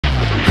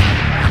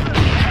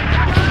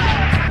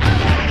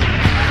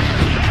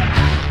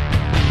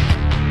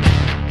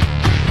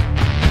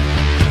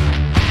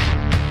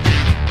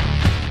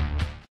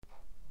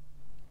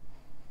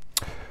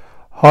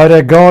Hi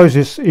there guys,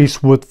 it's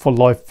Eastwood for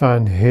Life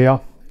fan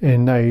here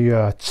in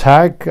a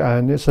tag,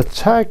 and it's a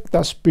tag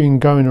that's been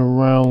going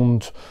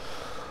around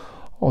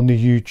on the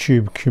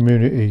YouTube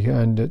community,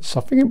 and I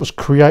think it was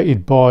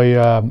created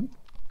by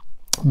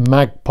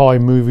Magpie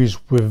Movies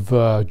with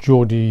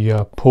Geordie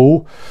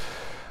Paul,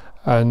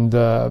 and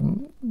I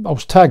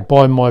was tagged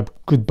by my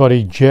good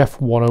buddy Jeff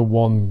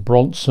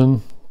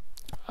 101Bronson,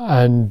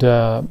 and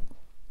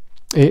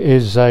it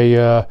is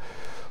a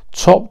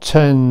top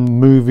 10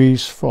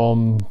 movies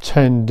from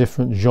 10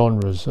 different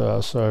genres,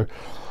 so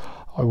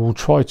I will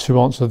try to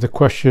answer the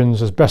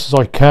questions as best as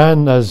I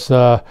can, as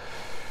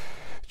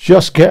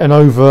just getting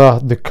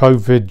over the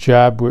COVID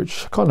jab,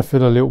 which I kind of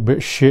feel a little bit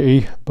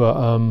shitty,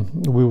 but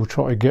we will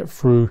try to get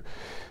through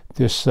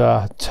this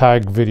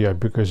tag video,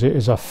 because it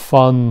is a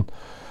fun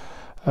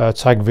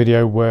tag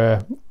video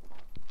where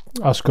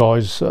us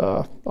guys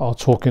are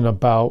talking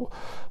about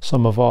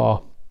some of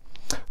our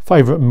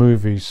favorite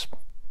movies.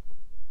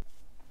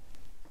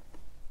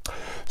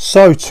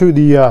 So to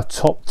the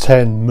top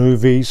 10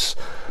 movies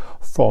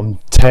from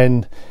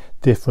 10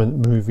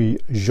 different movie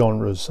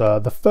genres.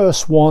 The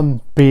first one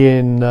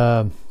being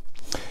my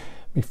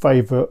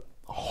favourite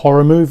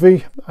horror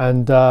movie,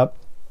 and I'd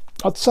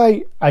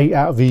say 8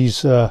 out of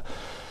these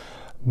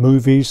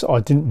movies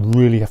I didn't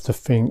really have to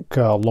think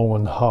long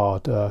and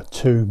hard,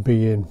 2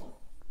 being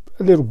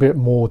a little bit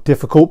more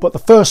difficult. But the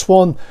first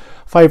one,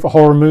 favourite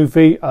horror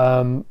movie,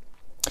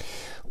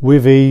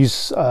 with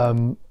ease,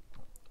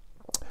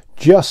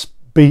 just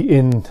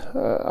beating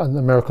An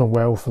American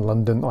Werewolf in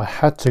London, I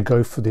had to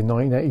go for the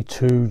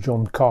 1982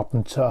 John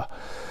Carpenter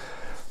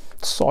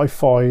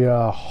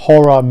sci-fi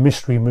horror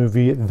mystery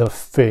movie, The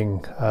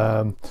Thing.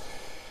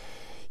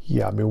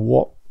 Yeah, I mean,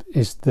 what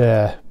is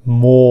there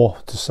more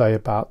to say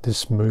about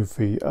this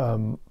movie?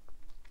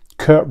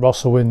 Kurt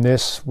Russell in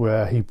this,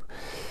 where he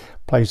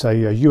plays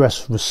a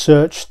US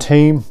research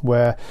team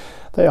where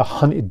they are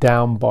hunted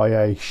down by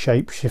a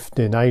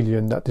shape-shifting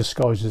alien that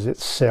disguises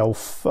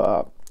itself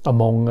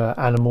among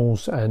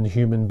animals and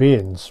human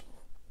beings.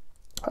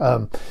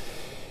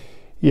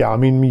 Yeah, I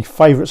mean, my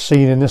favourite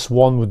scene in this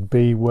one would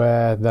be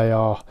where they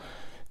are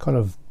kind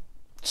of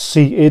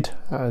seated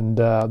and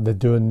they're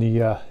doing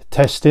the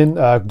testing.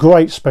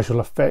 Great special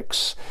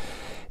effects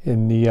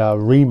in the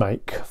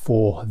remake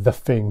for The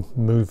Thing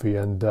movie,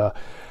 and a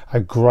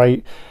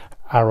great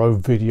Arrow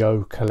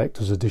video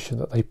collector's edition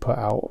that they put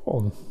out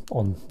on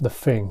The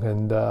Thing,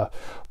 and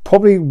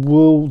probably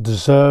will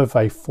deserve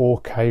a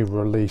 4K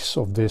release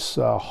of this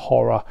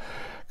horror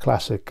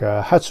classic.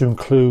 Had to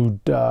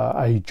include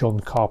a John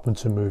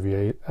Carpenter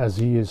movie, as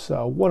he is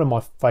one of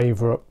my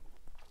favourite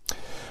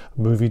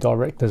movie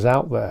directors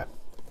out there.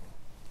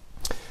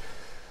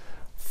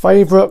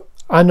 Favourite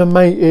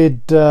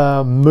animated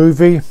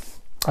movie.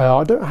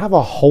 I don't have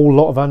a whole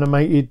lot of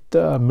animated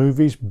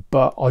movies,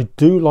 but I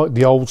do like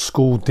the old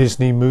school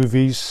Disney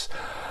movies,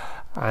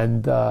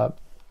 and the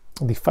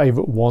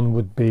favourite one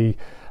would be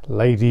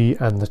Lady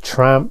and the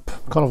Tramp,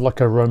 kind of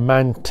like a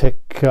romantic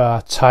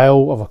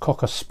tale of a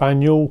cocker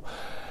spaniel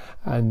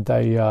and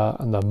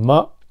a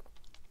mutt.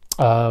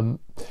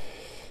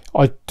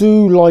 I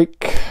do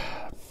like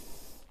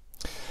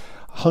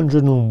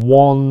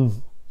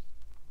 101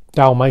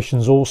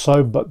 Dalmatians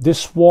also, but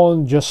this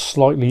one just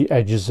slightly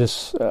edges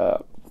this.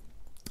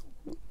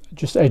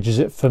 Just edges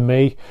it for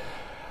me.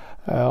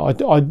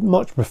 I'd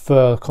much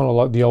prefer kind of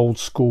like the old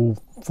school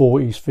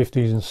 40s,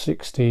 50s and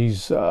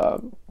 60s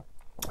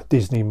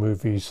Disney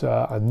movies,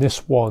 and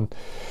this one,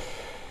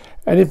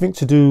 anything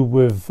to do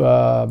with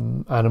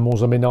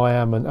animals. I mean, I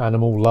am an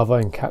animal lover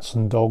in cats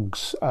and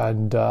dogs,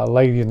 and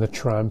Lady and the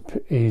Tramp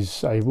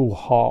is a real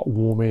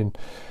heartwarming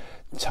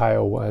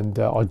tale, and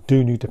I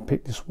do need to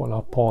pick this one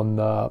up on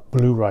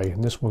Blu-ray,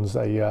 and this one's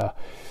a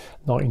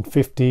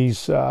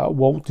 1950s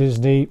Walt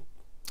Disney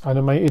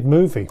animated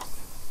movie.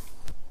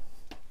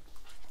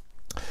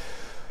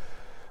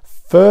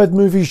 Third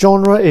movie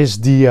genre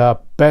is the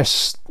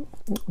best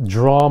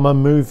drama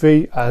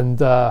movie, and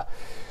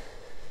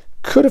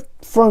could have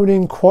thrown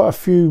in quite a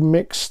few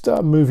mixed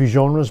movie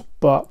genres,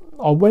 but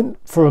I went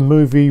for a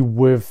movie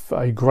with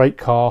a great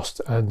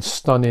cast and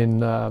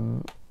stunning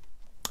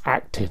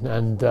acting,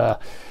 and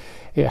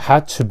it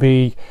had to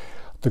be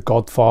The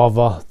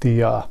Godfather,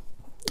 the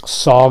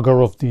saga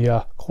of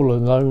the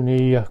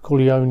Corleone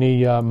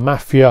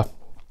mafia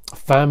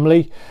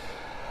family.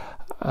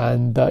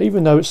 And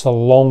even though it's a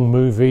long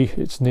movie,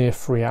 it's near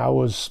 3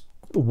 hours,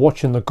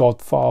 watching The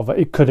Godfather,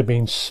 it could have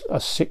been a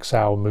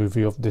 6-hour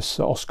movie of this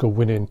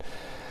Oscar-winning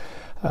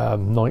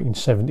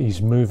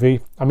 1970s movie.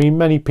 I mean,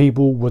 many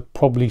people would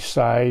probably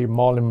say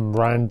Marlon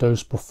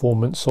Brando's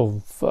performance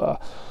of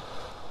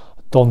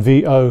Don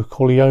Vito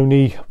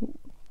Corleone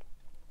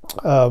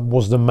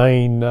was the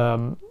main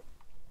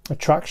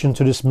attraction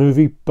to this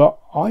movie, but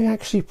I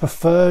actually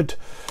preferred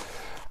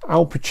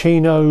Al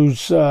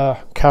Pacino's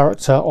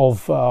character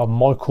of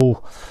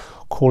Michael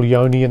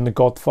Corleone in The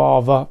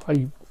Godfather.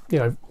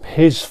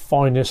 His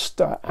finest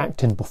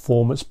acting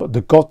performance. But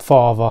The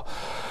Godfather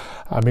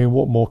I mean,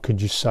 what more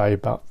could you say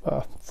about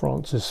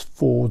Francis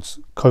Ford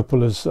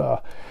Coppola's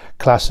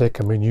classic?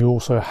 I mean, you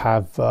also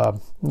have,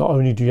 not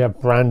only do you have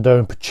Brando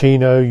and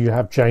Pacino, you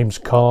have James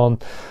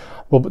Caan,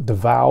 Robert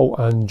Duvall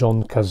and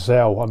John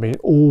Cazale. I mean,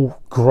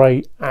 all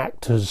great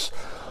actors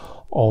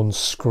on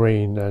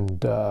screen,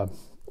 and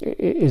it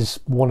is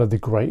one of the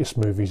greatest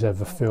movies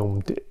ever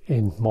filmed,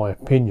 in my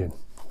opinion.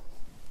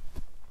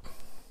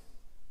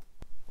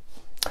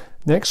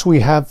 Next we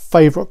have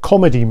favourite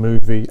comedy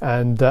movie,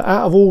 and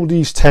out of all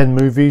these 10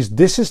 movies,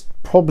 this is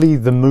probably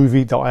the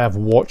movie that I have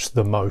watched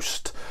the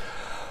most.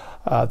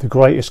 The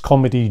greatest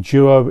comedy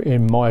duo,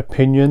 in my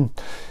opinion,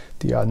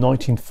 the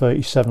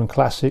 1937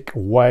 classic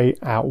Way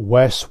Out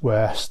West,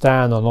 where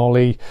Stan and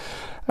Ollie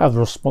have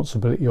the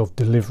responsibility of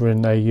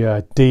delivering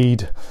a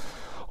deed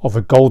of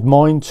a gold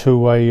mine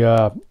to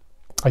a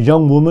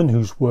young woman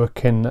who's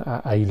working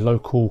at a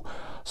local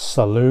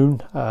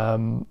saloon.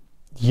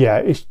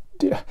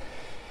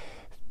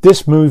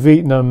 This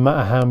movie, no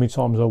matter how many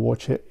times I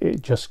watch it,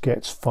 it just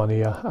gets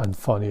funnier and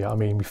funnier. I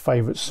mean, my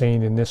favourite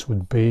scene in this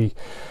would be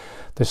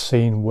the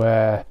scene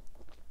where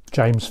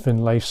James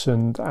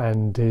Finlayson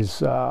and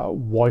his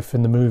wife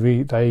in the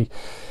movie, they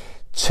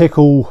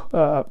tickle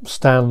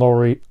Stan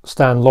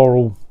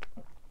Laurel,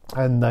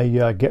 and they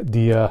get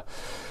the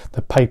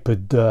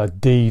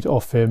papered deed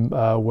off him,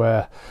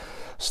 where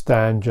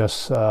Stan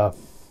just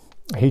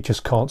he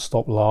just can't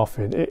stop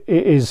laughing. It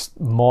is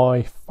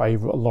my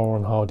favourite Laurel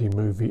and Hardy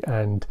movie,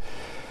 and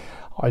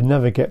I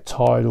never get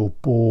tired or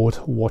bored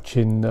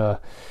watching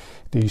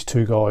these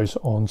two guys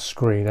on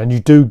screen. And you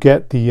do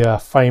get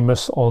the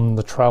famous On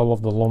the Trail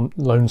of the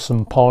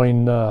Lonesome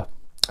Pine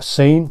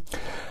scene,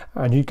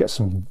 and you get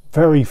some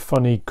very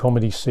funny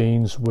comedy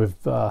scenes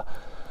with the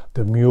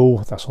mule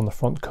that's on the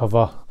front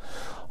cover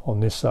on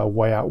this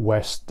Way Out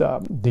West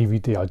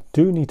DVD. I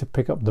do need to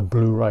pick up the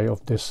Blu-ray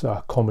of this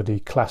comedy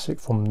classic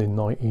from the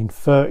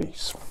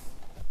 1930s.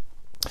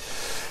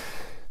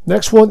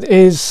 Next one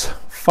is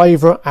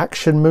favourite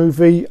action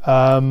movie.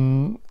 I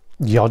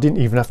didn't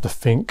even have to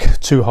think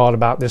too hard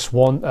about this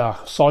one.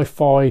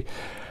 Sci-fi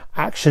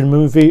action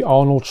movie,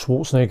 Arnold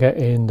Schwarzenegger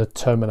in The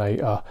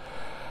Terminator.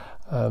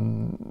 I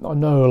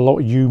know a lot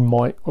of you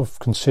might have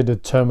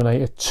considered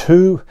Terminator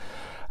 2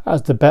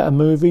 as the better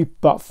movie,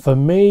 but for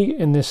me,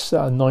 in this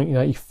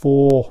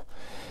 1984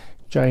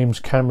 James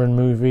Cameron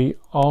movie,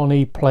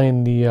 Arnie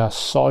playing the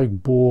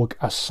cyborg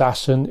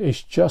assassin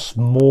is just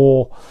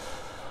more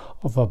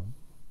of a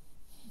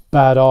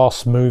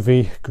badass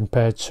movie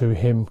compared to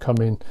him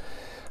coming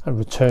and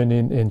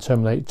returning in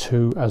Terminator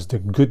 2 as the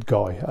good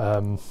guy.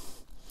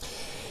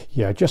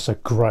 Just a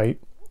great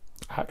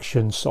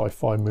action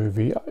sci-fi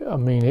movie. I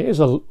mean, it is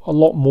a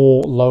lot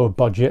more lower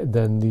budget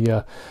than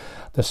the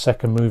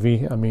second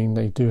movie. I mean,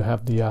 they do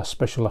have the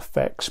special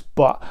effects,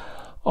 but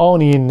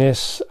Arnie in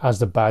this as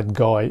the bad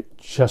guy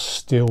just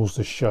steals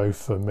the show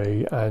for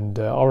me. And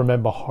I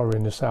remember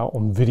hiring this out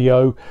on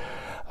video.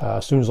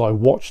 As soon as I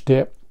watched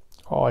it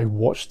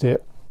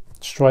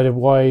straight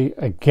away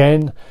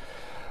again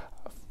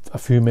a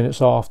few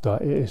minutes after.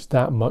 It is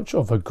that much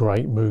of a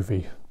great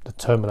movie, The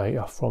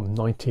Terminator from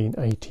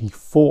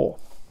 1984.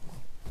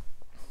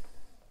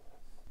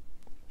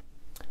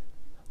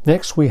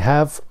 Next we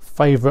have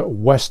favourite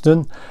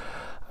Western,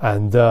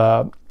 and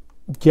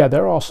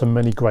there are so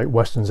many great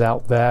Westerns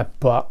out there,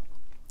 but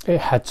it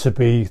had to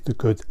be The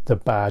Good, the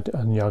Bad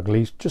and the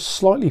Ugly. Just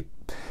slightly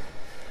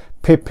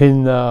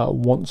pipping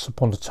Once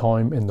Upon a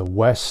Time in the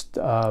West.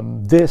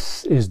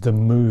 This is the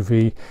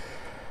movie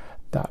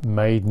that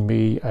made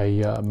me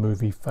a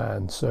movie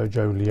fan.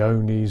 Sergio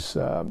Leone's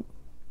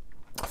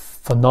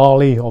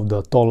finale of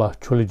the Dollar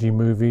Trilogy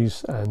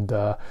movies, and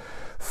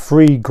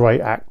three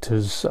great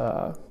actors,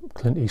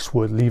 Clint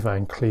Eastwood, Lee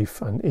Van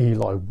Cleef and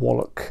Eli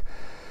Wallach,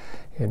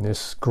 in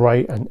this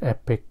great and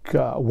epic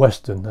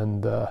Western.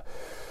 And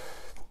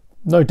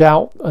no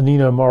doubt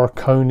Ennio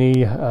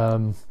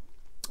Morricone,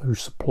 who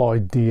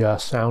supplied the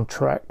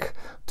soundtrack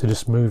to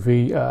this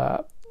movie,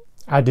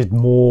 added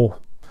more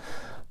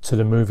to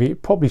the movie.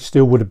 It probably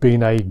still would have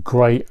been a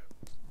great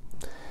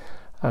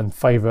and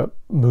favourite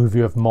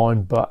movie of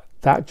mine, but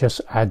that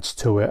just adds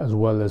to it, as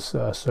well as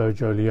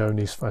Sergio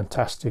Leone's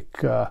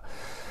fantastic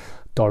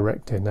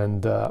directing.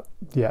 And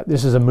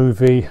this is a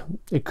movie,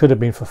 it could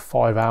have been for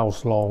 5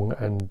 hours long,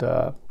 and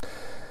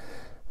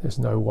there's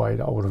no way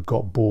that I would have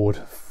got bored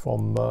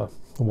from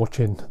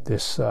watching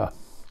this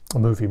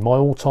movie. My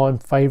all-time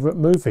favourite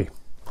movie.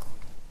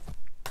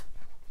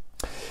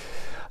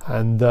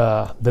 And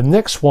the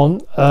next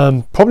one,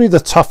 probably the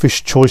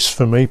toughest choice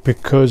for me,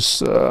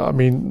 because I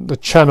mean, the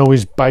channel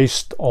is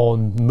based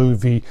on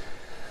movie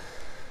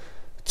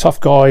tough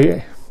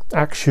guy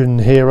action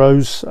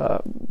heroes,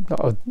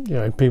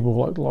 people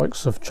like the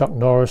likes of Chuck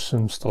Norris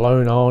and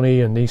Stallone,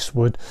 Arnie and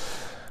Eastwood,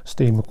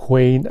 Steve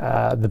McQueen.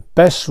 The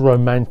best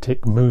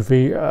romantic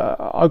movie,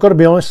 I've got to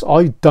be honest,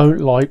 I don't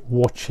like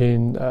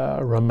watching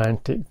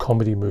romantic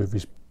comedy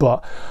movies,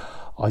 but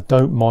I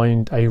don't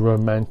mind a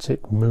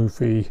romantic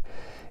movie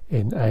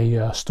in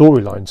a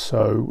storyline.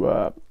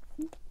 So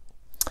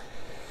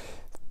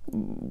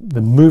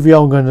the movie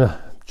I'm going to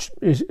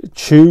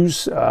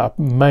choose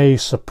may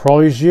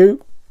surprise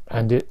you,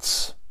 and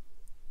it's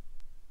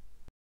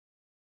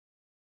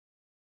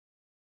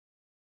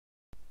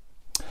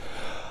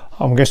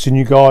I'm guessing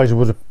you guys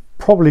would have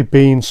probably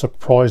been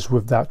surprised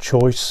with that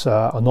choice.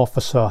 An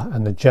Officer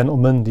and a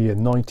Gentleman, the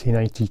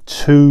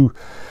 1982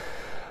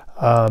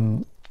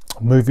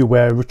 movie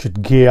where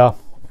Richard Gere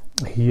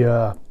he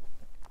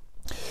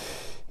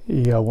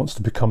wants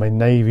to become a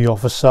Navy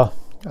officer,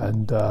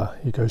 and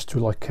he goes to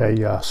like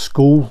a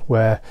school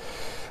where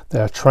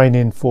they're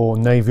training for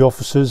Navy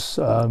officers.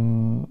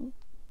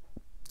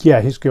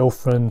 His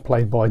girlfriend,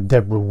 played by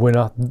Deborah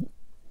Winner,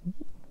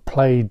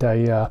 played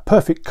a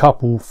perfect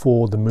couple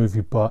for the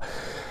movie, but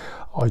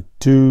I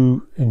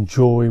do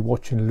enjoy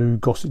watching Lou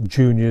Gossett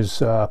Jr.'s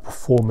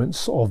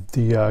performance of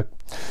the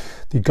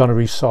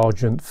gunnery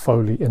sergeant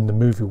Foley in the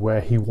movie,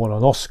 where he won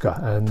an Oscar.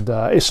 And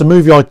it's a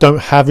movie I don't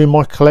have in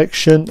my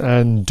collection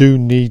and do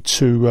need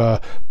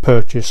to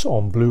purchase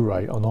on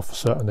Blu-ray. An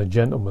Officer and a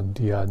Gentleman,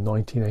 the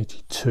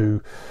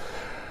 1982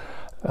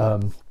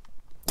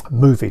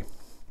 movie.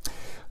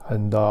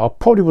 And I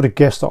probably would have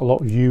guessed that a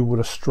lot of you would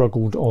have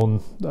struggled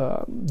on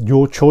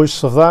your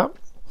choice of that.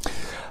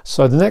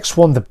 So the next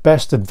one, the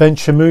best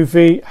adventure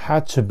movie,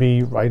 had to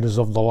be Raiders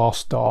of the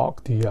Lost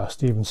Ark, the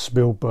Steven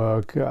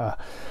Spielberg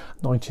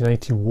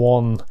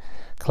 1981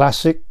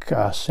 classic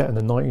set in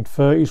the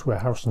 1930s, where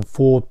Harrison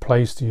Ford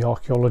plays the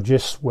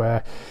archaeologist,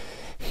 where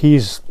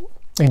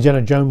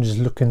Indiana Jones is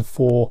looking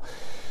for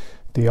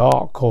the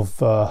Ark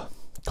of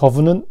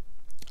Covenant,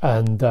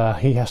 and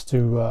he has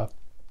to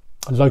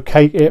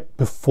locate it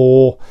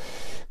before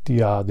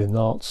the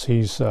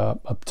Nazis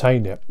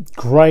obtain it.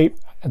 Great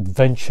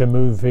adventure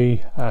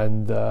movie,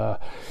 and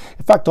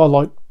in fact I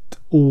liked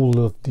all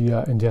of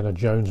the Indiana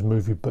Jones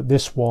movie, but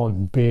this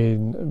one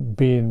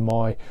being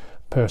my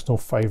personal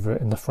favorite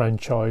in the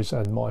franchise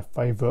and my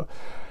favorite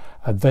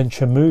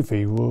adventure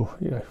movie, well,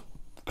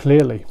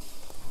 clearly.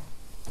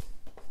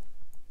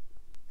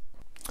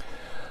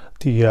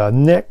 The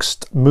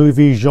next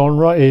movie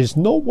genre is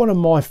not one of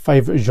my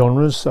favorite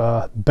genres,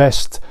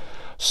 best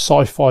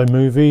sci-fi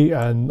movie,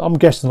 and I'm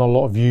guessing a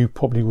lot of you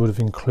probably would have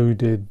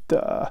included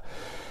the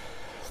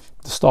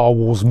Star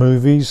Wars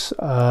movies,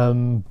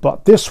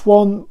 but this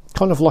one,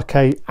 kind of like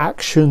a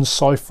action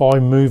sci-fi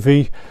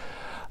movie,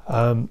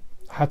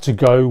 had to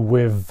go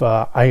with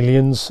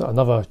Aliens,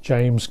 another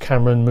James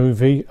Cameron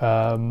movie,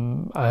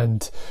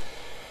 and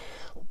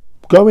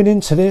going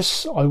into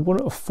this, I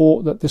wouldn't have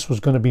thought that this was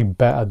going to be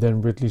better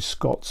than Ridley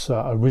Scott's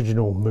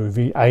original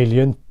movie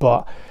Alien,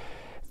 but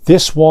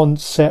this one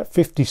set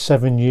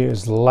 57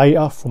 years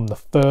later from the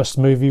first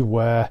movie,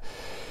 where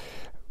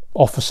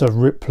Officer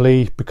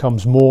Ripley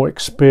becomes more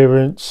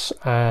experienced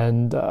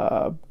and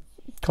kind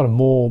of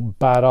more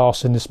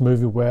badass in this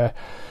movie, where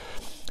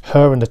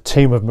her and a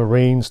team of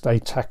Marines, they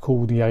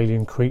tackle the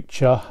alien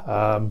creature.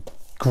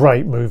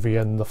 Great movie,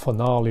 and the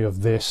finale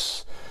of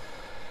this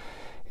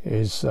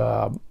is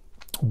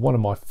one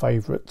of my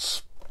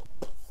favorites.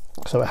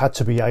 So it had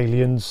to be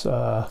Aliens.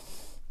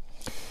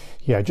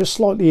 Just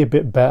slightly a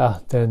bit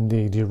better than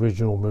the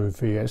original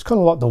movie. It's kind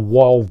of like the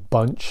Wild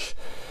Bunch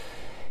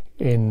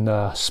in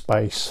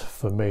space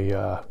for me.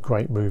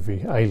 Great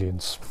movie,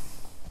 Aliens.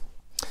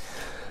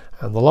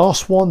 And the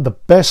last one, the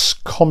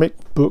best comic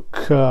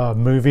book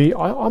movie.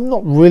 I'm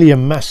not really a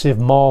massive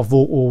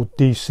Marvel or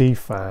DC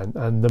fan,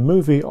 and the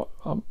movie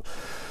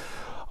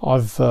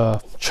I've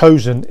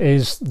chosen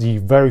is the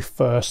very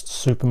first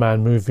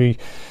Superman movie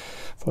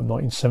from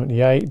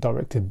 1978,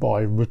 directed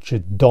by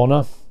Richard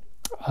Donner.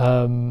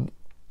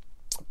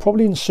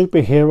 Probably in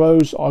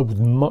superheroes, I would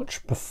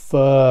much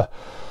prefer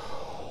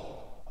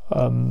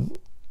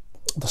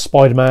the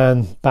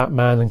Spider-Man,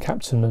 Batman and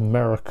Captain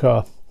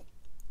America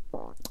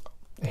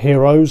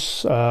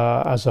heroes.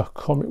 As a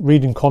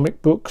reading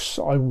comic books,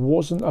 I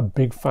wasn't a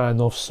big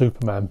fan of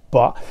Superman,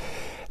 but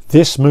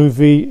this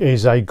movie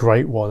is a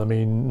great one. I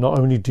mean, not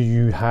only do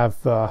you have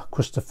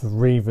Christopher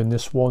Reeve in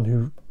this one,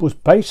 who was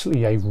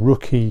basically a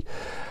rookie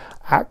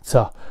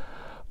actor,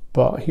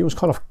 but he was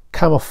kind of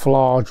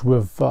camouflaged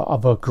with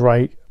other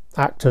great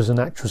actors and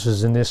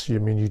actresses in this. I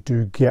mean, you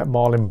do get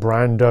Marlon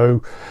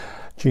Brando,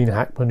 Gene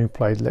Hackman, who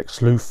played Lex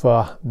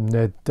Luthor,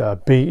 Ned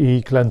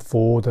Beatty, Glenn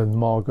Ford and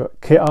Margaret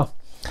Kidder,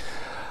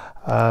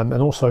 and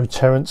also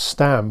Terence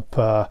Stamp.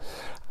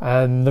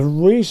 And the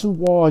reason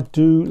why I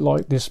do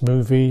like this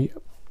movie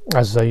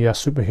as a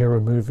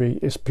superhero movie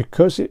is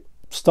because it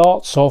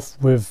starts off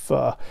with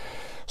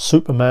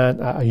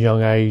Superman at a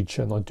young age,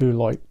 and I do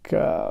like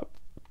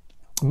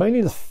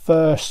mainly the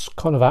first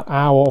kind of an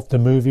hour of the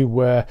movie,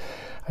 where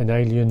an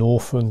alien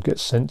orphan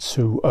gets sent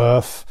to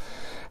Earth,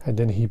 and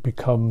then he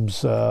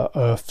becomes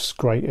Earth's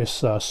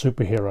greatest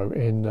superhero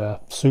in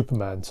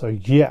Superman. So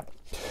yeah,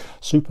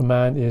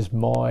 Superman is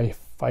my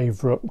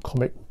favourite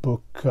comic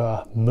book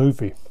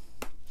movie.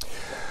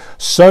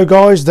 So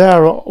guys,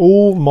 there are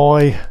all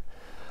my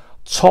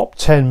top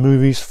 10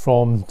 movies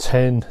from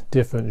 10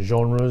 different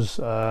genres,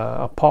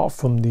 apart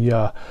from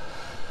the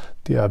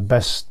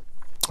best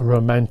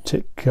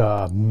romantic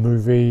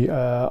movie.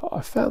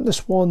 I found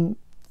this one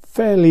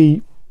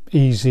fairly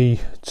easy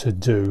to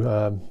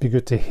do. Be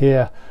good to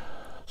hear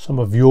some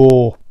of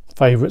your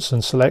favourites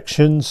and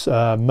selections.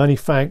 Many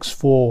thanks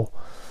for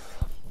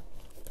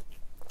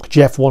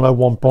Jeff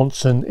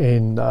 101Bronson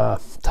in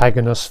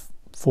tagging us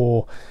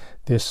for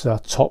this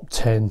top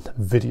 10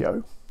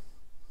 video.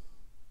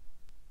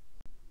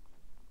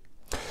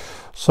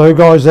 So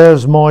guys,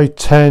 there's my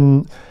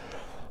 10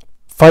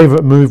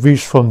 favourite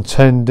movies from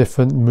 10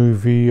 different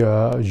movie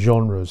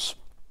genres.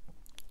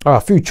 A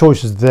few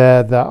choices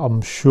there that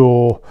I'm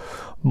sure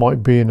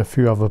might be in a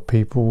few other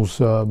people's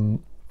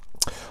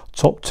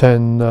top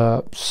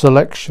 10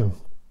 selection.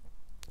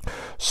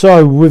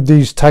 So with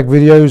these tag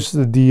videos,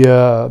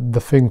 the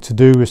thing to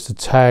do is to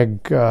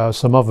tag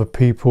some other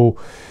people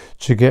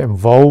to get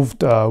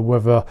involved,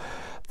 whether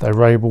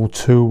they're able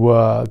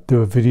to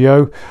do a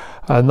video.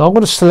 And I'm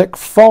going to select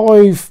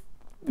 5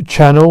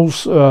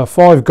 channels,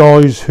 5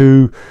 guys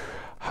who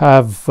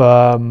have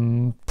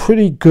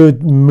pretty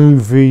good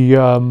movie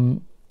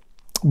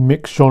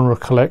mixed genre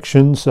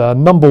collections.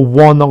 Number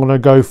 1, I'm going to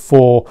go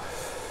for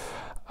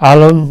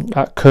Alan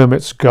at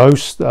Kermit's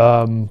Ghost.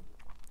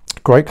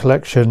 Great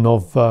collection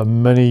of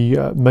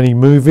many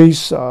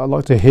movies. I'd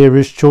like to hear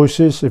his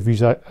choices if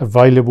he's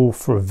available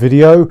for a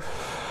video.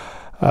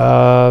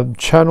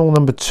 Channel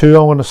number 2 I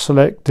want to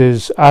select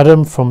is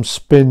Adam from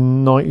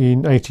Spin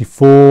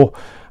 1984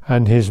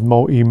 and his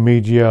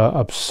multimedia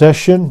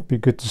obsession. Be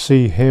good to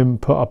see him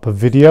put up a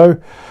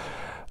video.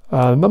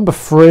 Number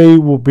 3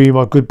 will be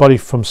my good buddy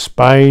from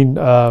Spain,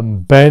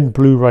 Ben,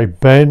 Blu-ray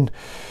Ben,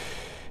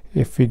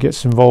 if he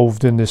gets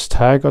involved in this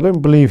tag. I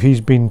don't believe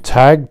he's been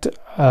tagged.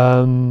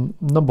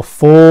 Number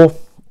 4,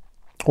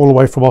 all the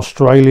way from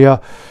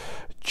Australia,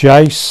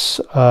 Jace,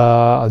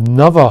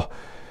 another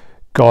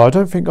guy. I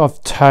don't think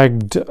I've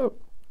tagged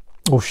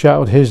or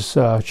shouted his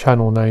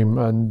channel name,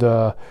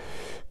 and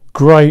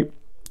great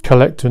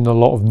collecting a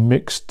lot of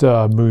mixed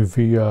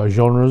movie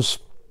genres.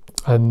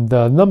 And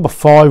number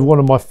 5, one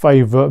of my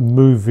favourite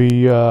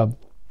movie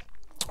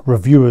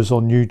reviewers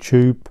on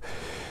YouTube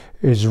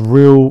is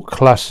Real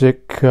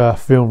Classic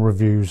Film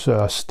Reviews,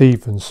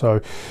 Stephen. So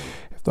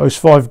if those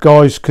 5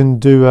 guys can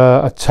do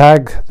a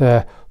tag,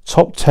 their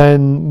top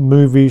 10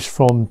 movies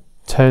from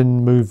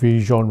 10 movie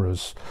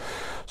genres.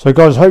 So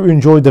guys, hope you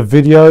enjoyed the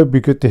video. Be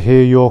good to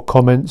hear your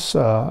comments.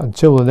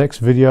 Until the next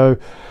video,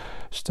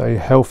 stay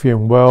healthy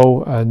and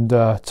well, and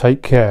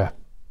take care.